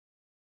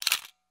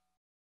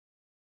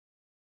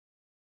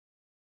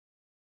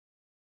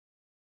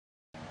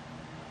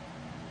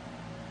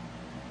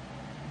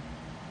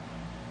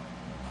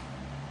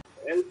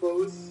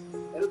elbows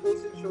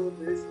and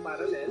shoulders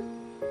parallel.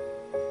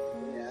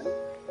 Ayan.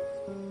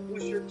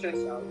 Push your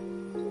chest out.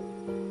 So,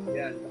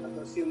 ayan.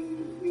 Tapos yung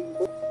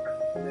bone,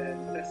 then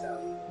chest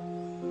out.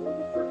 Hold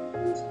for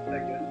 2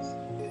 seconds.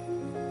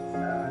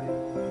 9,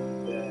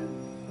 10,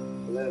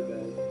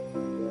 11,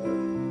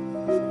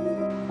 12,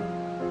 13.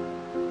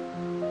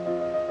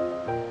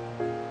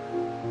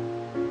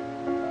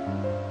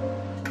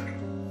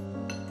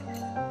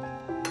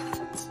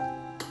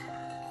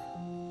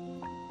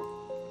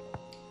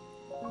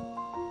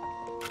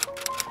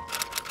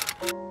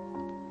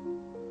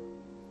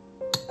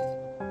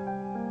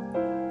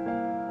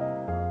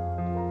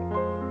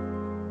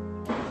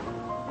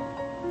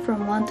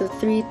 From 1 to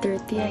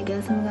 3:30, I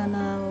guess I'm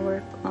gonna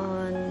work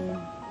on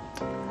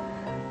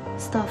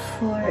stuff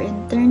for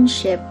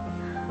internship.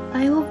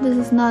 I hope this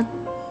is not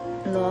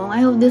long.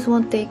 I hope this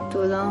won't take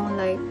too long.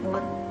 Like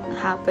what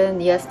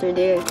happened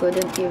yesterday, I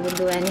couldn't even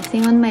do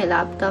anything on my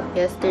laptop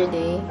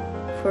yesterday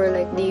for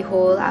like the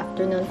whole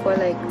afternoon for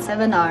like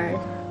 7 hours.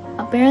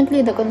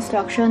 Apparently the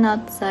construction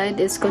outside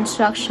is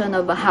construction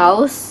of a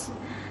house,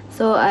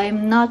 so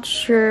I'm not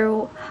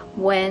sure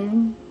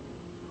when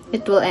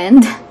it will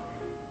end.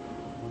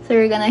 So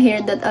you're gonna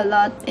hear that a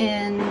lot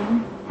in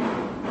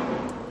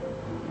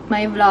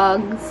my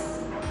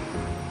vlogs.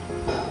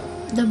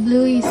 The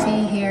blue you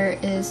see here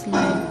is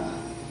like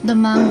the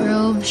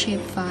mangrove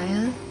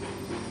shapefile.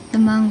 The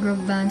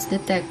mangrove bands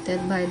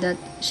detected by that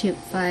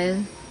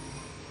shapefile.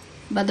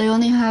 But I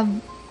only have,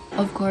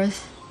 of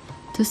course,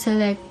 to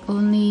select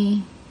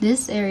only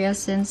this area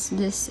since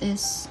this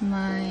is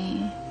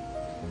my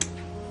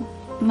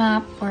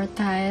map or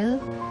tile.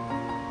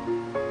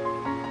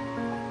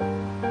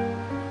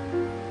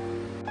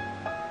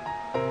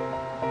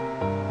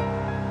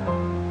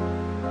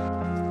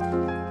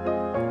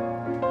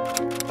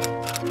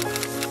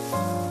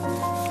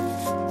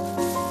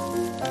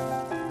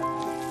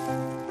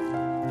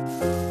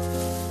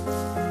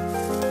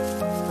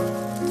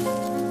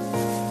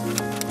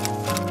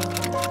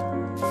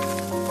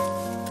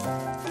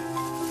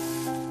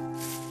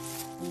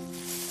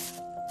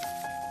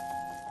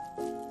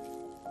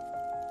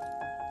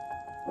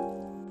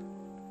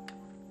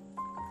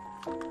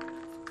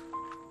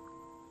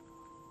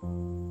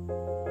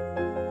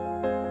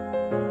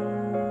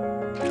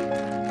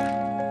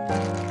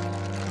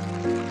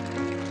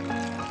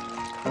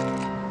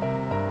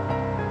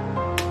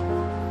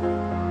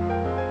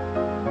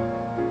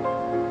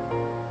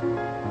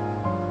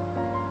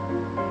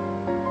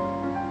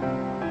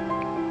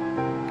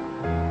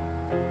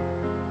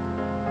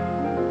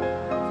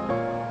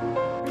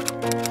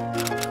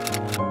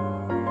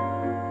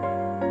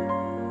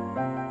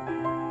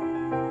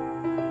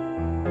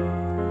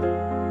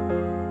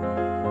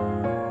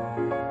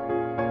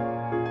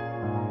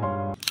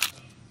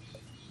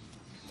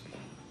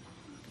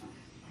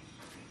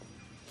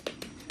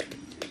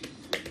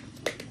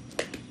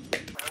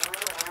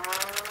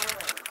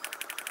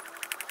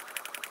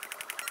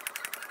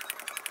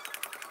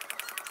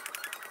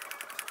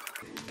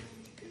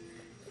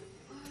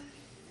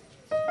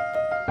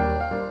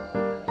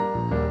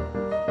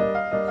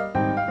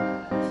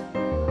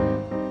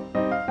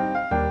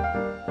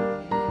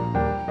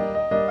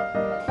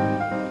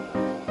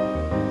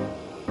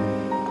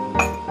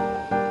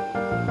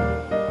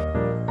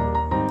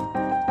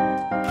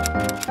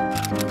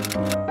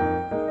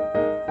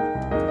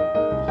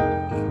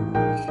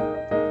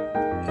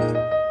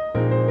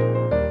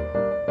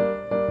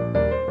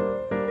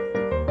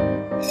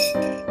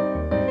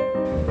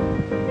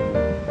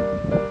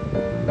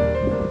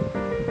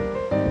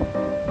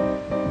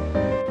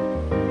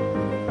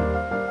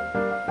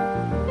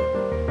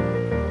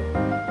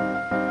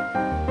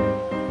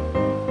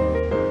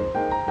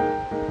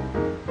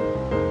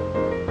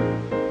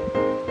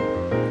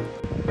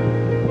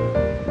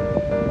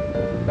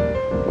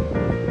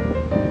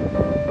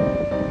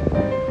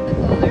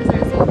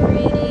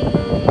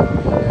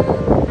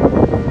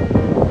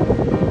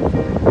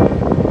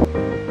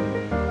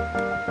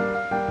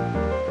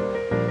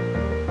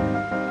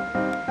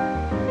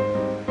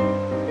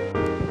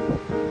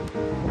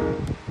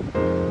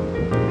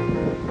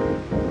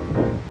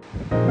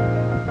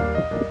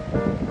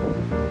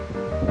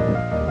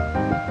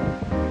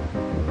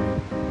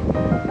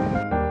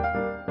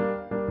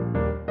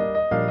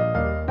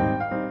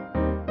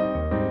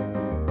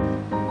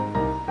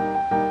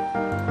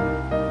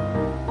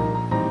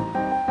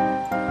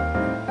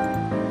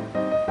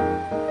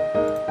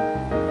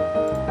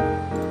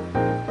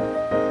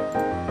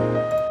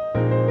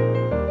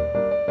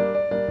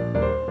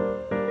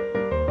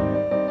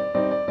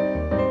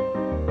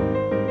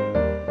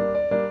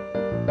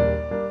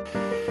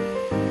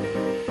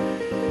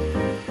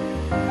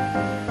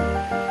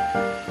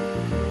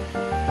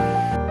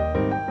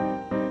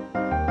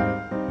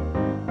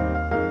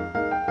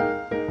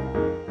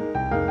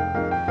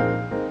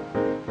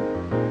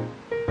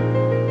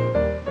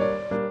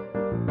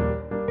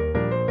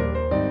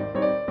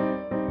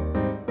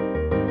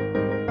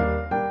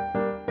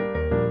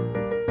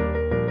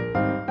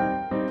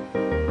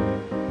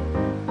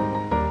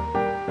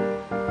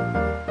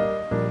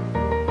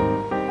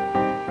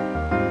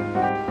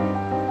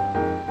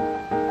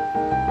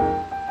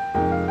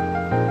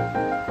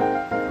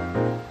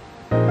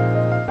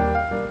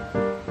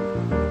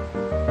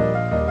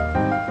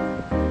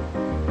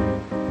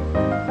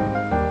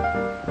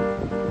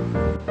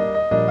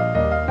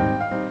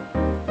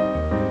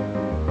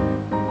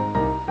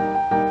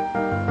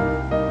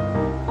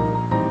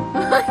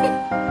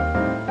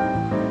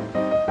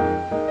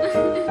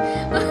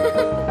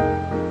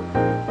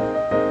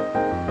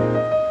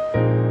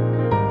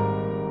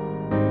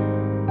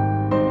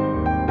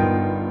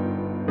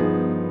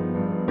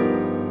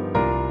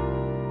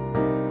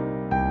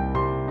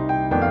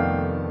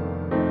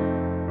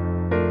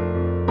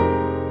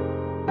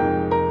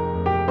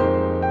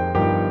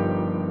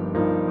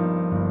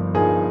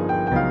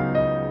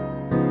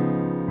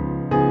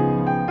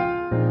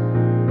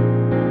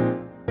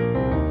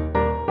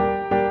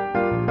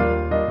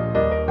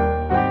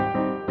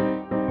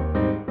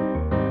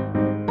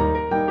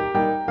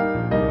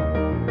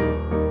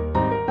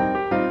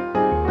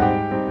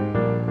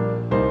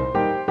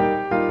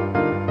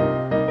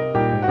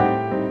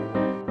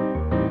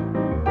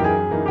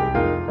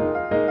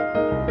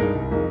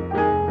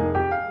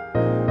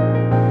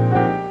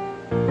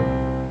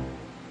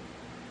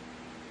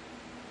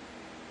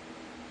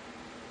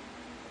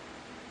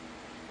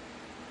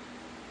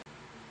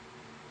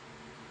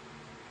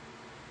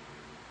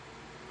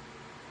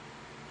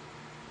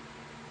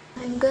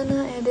 I'm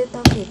gonna edit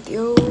a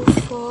video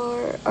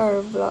for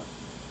our vlog.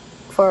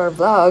 For our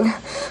vlog?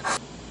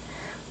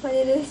 Why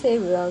did I say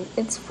vlog?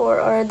 It's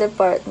for our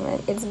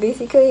department. It's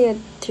basically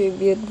a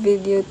tribute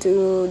video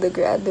to the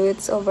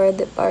graduates of our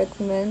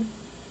department.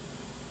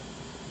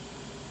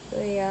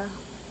 So yeah,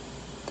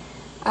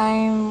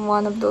 I'm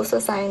one of those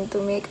assigned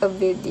to make a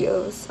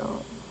video,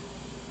 so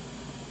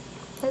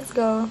let's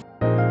go.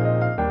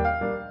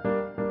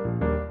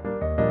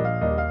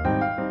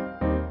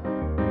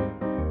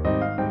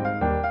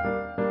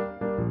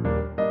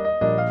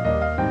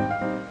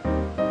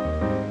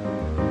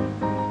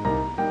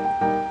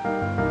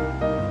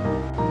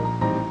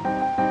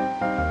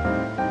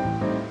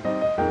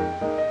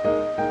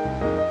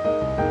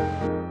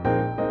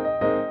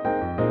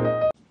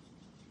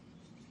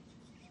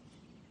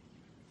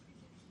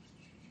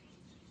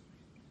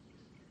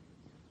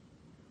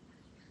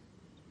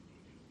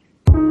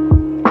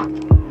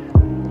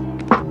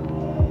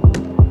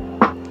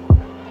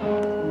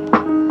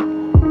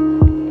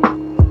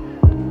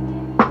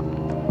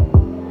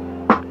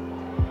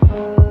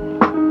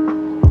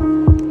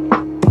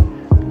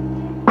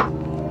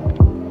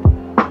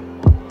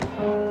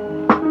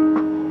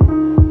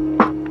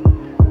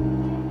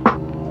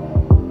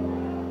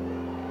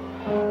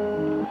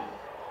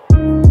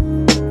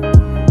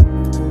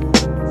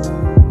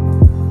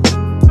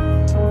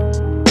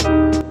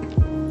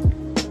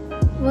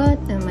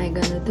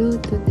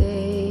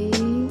 Today,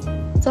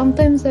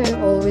 sometimes I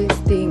always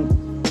think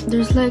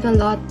there's like a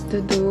lot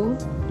to do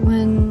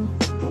when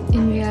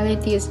in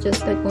reality it's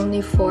just like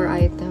only 4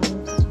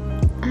 items.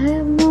 I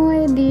have no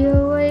idea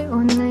why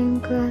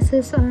online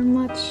classes are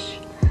much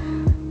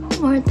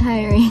more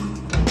tiring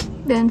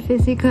than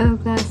physical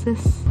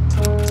classes.